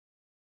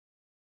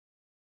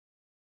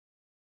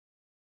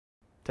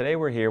Today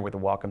we're here with the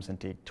Wacom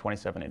Cintiq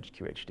 27-inch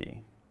QHD.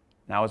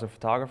 Now as a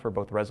photographer,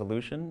 both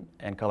resolution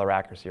and color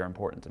accuracy are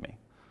important to me.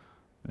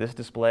 This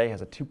display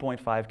has a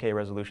 2.5K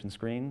resolution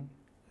screen,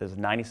 is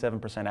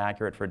 97%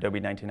 accurate for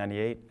Adobe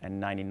 1998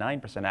 and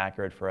 99%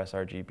 accurate for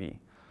sRGB.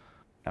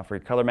 Now for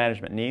your color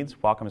management needs,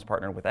 Wacom has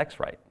partnered with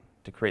X-Rite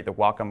to create the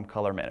Wacom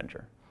Color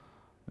Manager.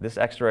 This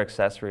extra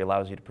accessory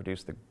allows you to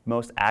produce the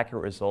most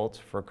accurate results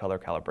for color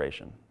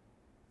calibration.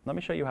 Let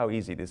me show you how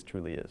easy this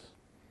truly is.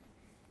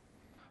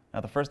 Now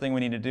the first thing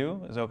we need to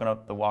do is open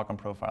up the Wacom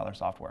Profiler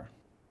software.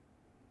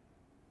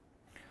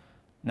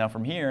 Now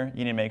from here,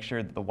 you need to make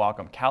sure that the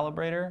Wacom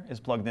Calibrator is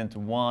plugged into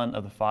one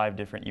of the 5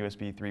 different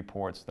USB 3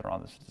 ports that are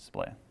on this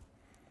display.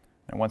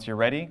 And once you're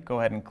ready, go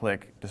ahead and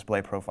click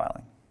Display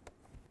Profiling.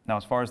 Now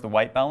as far as the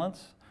white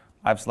balance,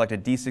 I've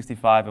selected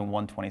D65 and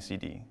 120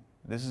 CD.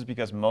 This is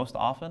because most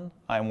often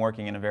I am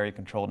working in a very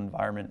controlled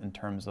environment in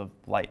terms of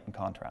light and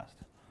contrast.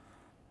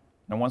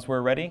 Now once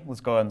we're ready,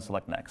 let's go ahead and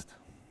select Next.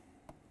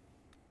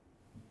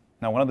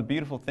 Now one of the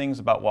beautiful things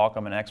about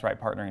Wacom and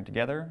X-Rite partnering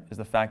together is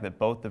the fact that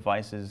both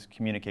devices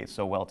communicate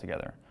so well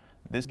together.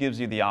 This gives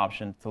you the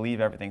option to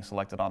leave everything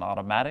selected on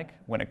automatic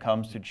when it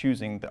comes to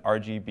choosing the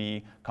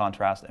RGB,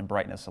 contrast, and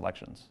brightness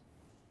selections.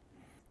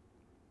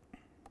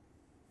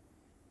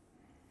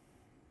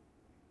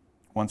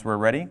 Once we're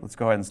ready, let's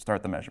go ahead and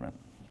start the measurement.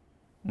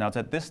 Now it's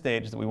at this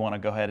stage that we want to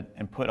go ahead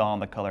and put on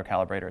the color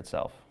calibrator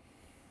itself.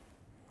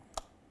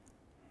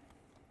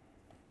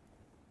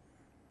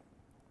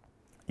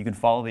 You can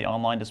follow the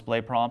online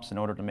display prompts in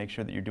order to make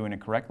sure that you're doing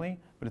it correctly,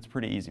 but it's a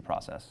pretty easy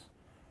process.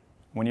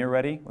 When you're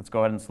ready, let's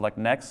go ahead and select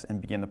Next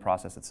and begin the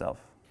process itself.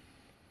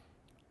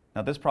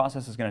 Now this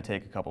process is going to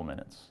take a couple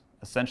minutes.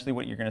 Essentially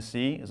what you're going to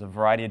see is a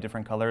variety of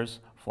different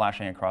colors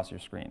flashing across your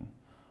screen.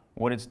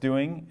 What it's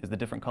doing is the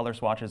different color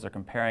swatches are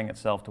comparing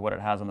itself to what it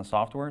has on the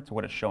software to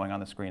what it's showing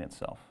on the screen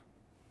itself.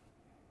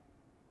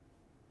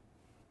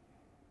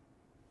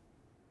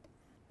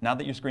 Now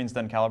that your screen's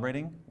done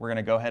calibrating, we're going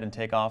to go ahead and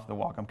take off the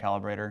Wacom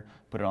calibrator,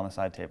 put it on the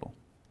side table.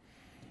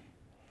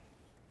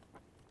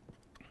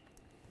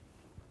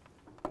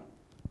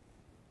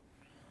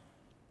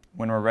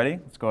 When we're ready,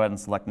 let's go ahead and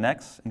select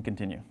Next and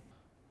continue.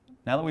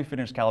 Now that we've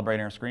finished calibrating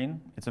our screen,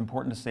 it's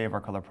important to save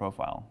our color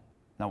profile.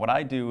 Now what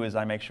I do is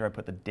I make sure I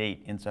put the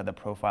date inside the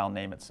profile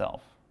name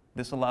itself.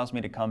 This allows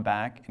me to come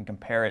back and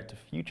compare it to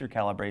future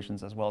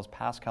calibrations as well as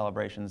past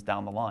calibrations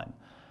down the line.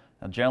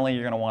 Now generally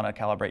you're going to want to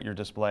calibrate your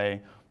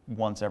display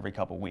once every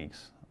couple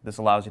weeks. This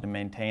allows you to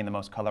maintain the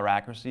most color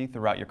accuracy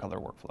throughout your color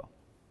workflow.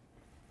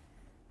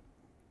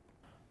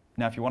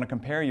 Now if you want to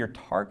compare your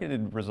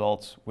targeted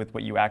results with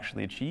what you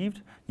actually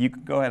achieved, you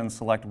can go ahead and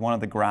select one of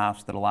the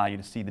graphs that allow you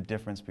to see the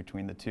difference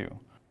between the two.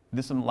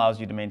 This allows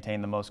you to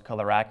maintain the most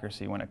color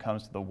accuracy when it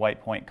comes to the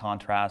white point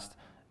contrast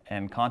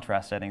and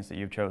contrast settings that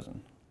you've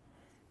chosen.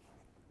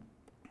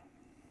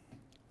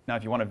 Now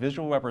if you want a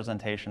visual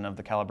representation of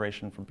the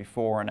calibration from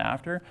before and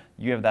after,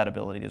 you have that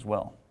ability as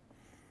well.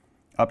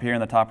 Up here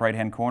in the top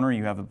right-hand corner,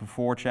 you have the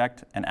before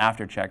checked and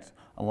after checked,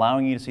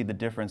 allowing you to see the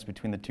difference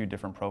between the two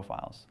different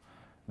profiles.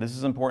 This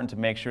is important to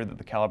make sure that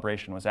the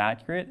calibration was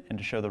accurate and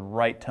to show the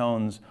right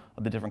tones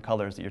of the different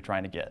colors that you're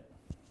trying to get.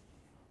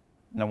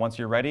 Now once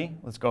you're ready,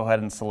 let's go ahead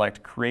and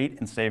select Create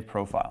and Save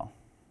Profile.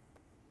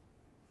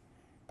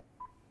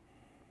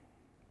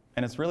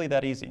 And it's really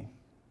that easy.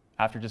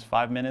 After just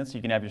 5 minutes,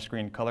 you can have your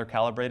screen color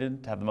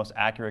calibrated to have the most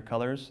accurate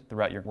colors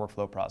throughout your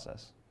workflow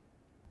process.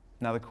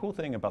 Now the cool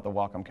thing about the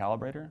Wacom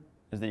Calibrator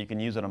is that you can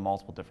use it on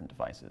multiple different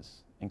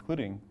devices,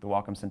 including the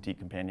Wacom Cintiq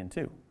Companion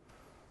 2.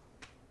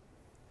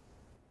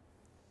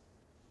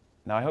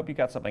 Now I hope you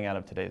got something out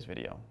of today's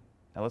video.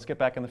 Now let's get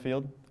back in the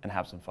field and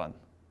have some fun.